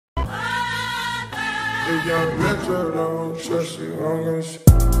young retro, don't trust you, I'm gonna see.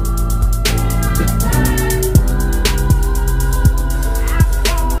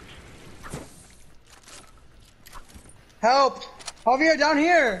 Help! Javier, down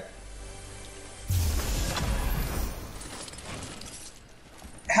here!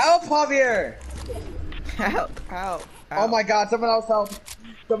 Help, Javier! Help. Oh my god, someone else help.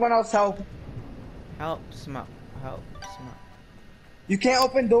 Someone else help. Help, smoke. Help, smoke. You can't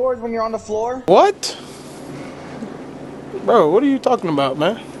open doors when you're on the floor? What? Bro, what are you talking about,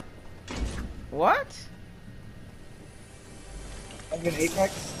 man? What? Like in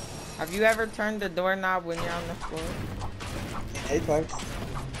Apex? Have you ever turned the doorknob when you're on the floor? Apex.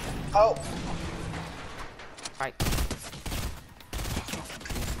 Help! Fight.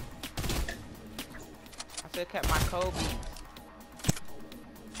 I should have kept my Kobe.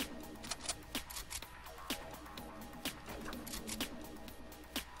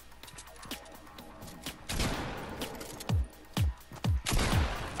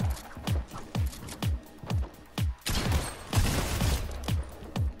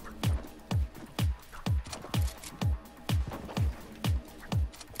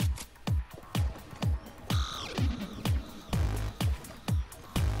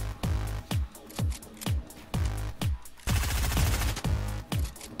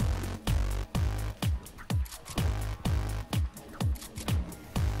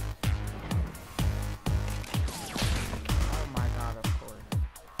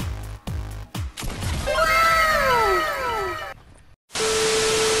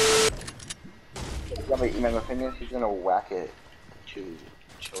 Yeah, but in my opinion, he's gonna whack it to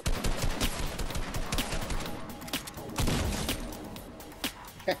children.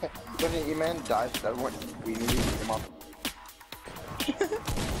 When the E-Man dies, everyone we need to get him off.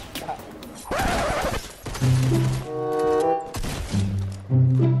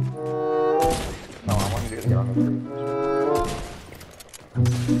 No, I want you to get on the free.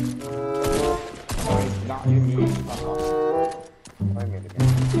 Oh, he's not you. I made it.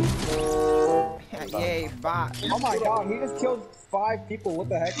 Yay, bot. Oh my god, he just killed 5 people, what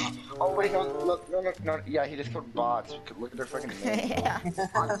the heck? Oh wait, no, look, no, yeah, he just killed bots. Look at their fucking names.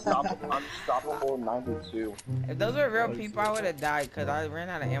 Unstoppable 92. If those were real people, I would have died because I ran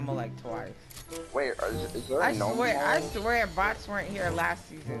out of ammo like twice. Wait, is there a gnome? I swear bots weren't here last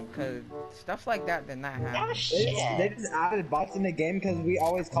season because stuff like that did not happen. Oh, shit. They just added bots in the game because we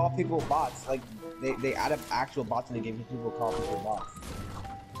always call people bots. Like, they added actual bots in the game because people call people bots.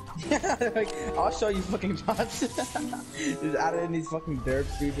 Like, I'll show you fucking bots. Just added in these fucking derp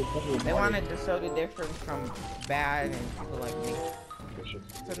people. They wanted to show the difference from bad and people like me.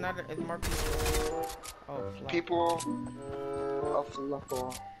 It's more people. Oh, people. Oh,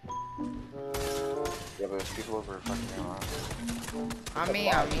 fluffle. Yeah, but there's people over fucking around. On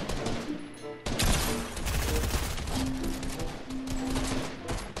me.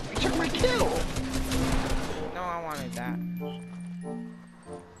 You took my kill! No, I wanted that.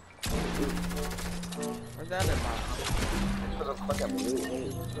 Where's the other box?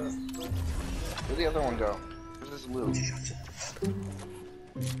 Where'd the other one go? Where's this loot?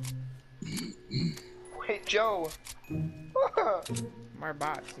 Wait, Joe! More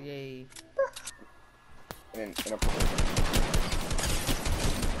bots, yay. In a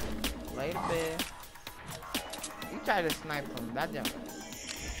Later, bitch. You tried to snipe him, that didn't work.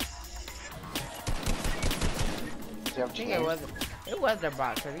 I think it was a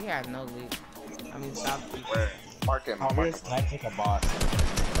bot, because he had no loot. I mean, stop. Where? Mark him. Javier snipes like a bot.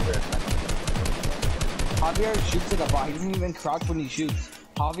 Javier shoots like a bot. He doesn't even crouch when he shoots.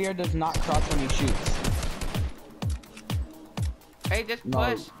 Javier does not crouch when he shoots. Hey, just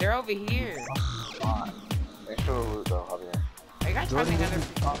push. No. They're over here. Make sure to loot though, Javier. Hey, guys, Jordan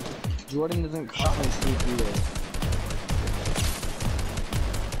doesn't crouch when he shoots either.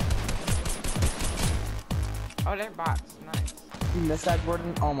 Oh, they're bots. Nice. You missed that,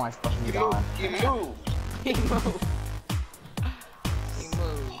 Jordan? Oh my fucking god. He moved. He moved. He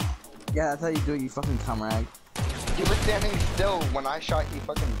moved. Yeah, that's how you do it, you fucking comrade. He was standing still when I shot, he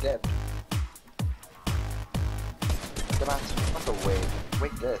fucking dipped. That's a wait.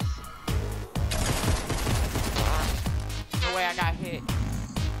 Wait this. No way I got hit.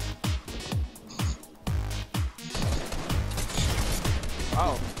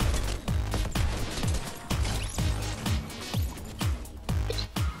 Oh.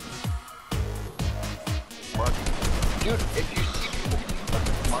 Dude, if you see people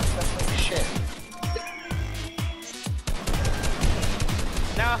fucking mark, that's like shit.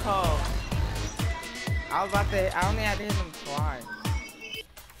 No. I was about to. I only had to hit him twice.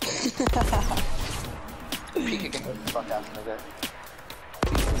 Peek again. Fuck ass nigga.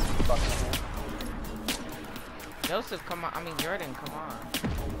 Fuck. Joseph, come on. I mean, Jordan, come on.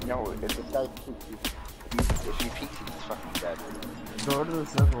 No, if this guy peeks, if he peeks, he's fucking dead. Go to the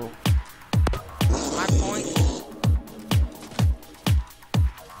circle. My point.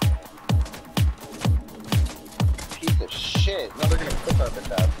 Piece of shit. No, they're gonna clip up at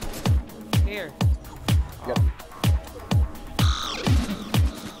that. Here. Yep.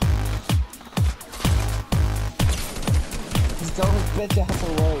 Just throw his bitch ass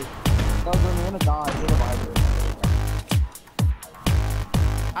away. No, you're gonna die. You're gonna die.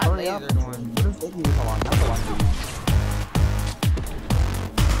 I Hurry up. lasered one. What is taking you so long? That's the one thing.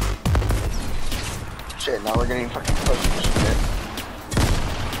 Shit, now we're getting fucking pushed and shit.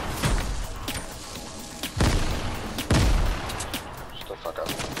 Shut the fuck up.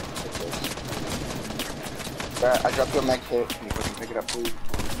 I dropped your mech hit. Can you fucking pick it up, please?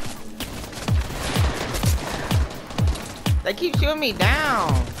 They keep shooting me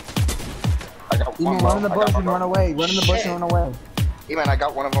down. I got You one can low. run in the bush and run away. Run in the bush and run away. Hey man, I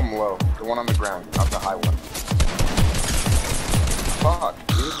got one of them low. The one on the ground, not the high one. Fuck,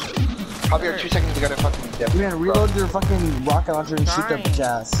 dude. Javier, 2 seconds, you gotta fucking dip. Man, reload your fucking rocket launcher and shoot their Fine. bitch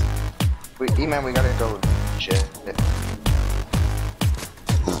ass. Wait, E-man, we gotta go. Shit.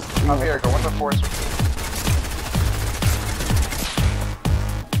 Javier, go in the forest.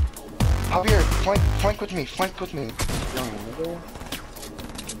 Javier, flank with me, flank with me.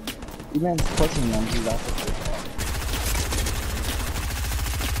 You man's pushing them, dude.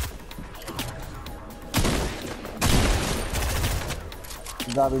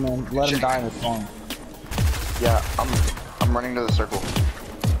 Zabby, man, let him die in his phone. Yeah, I'm running to the circle.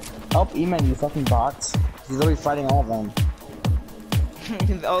 Help E-man, you fucking bots. He's literally fighting all of them.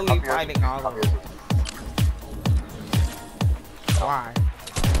 He's only Javier, fighting all of them. Why?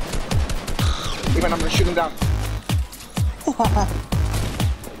 E-man, I'm gonna shoot him down.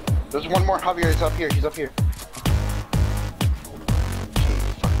 There's one more, Javier, he's up here, he's up here.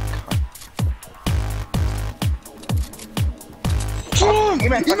 Kill him!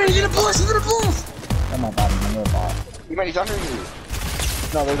 E-man, He's in a bush! He's in a bush! Oh my god, he's under a bot. E-man, he's under you.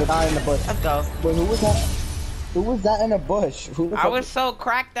 No, there's a guy in the bush. Let's go. Wait, who was that? Who was that in a bush? Who the I fuck- was so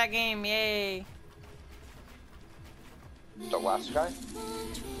cracked that game, yay. The last guy?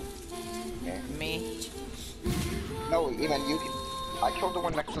 Yeah. Me. No, E-man, you can... I killed the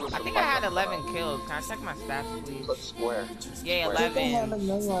one next to the I think I had 11 kills. Can I check my stats, please? Let's square. Yeah, Square.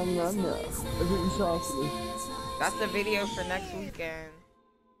 11. That's the video for next weekend.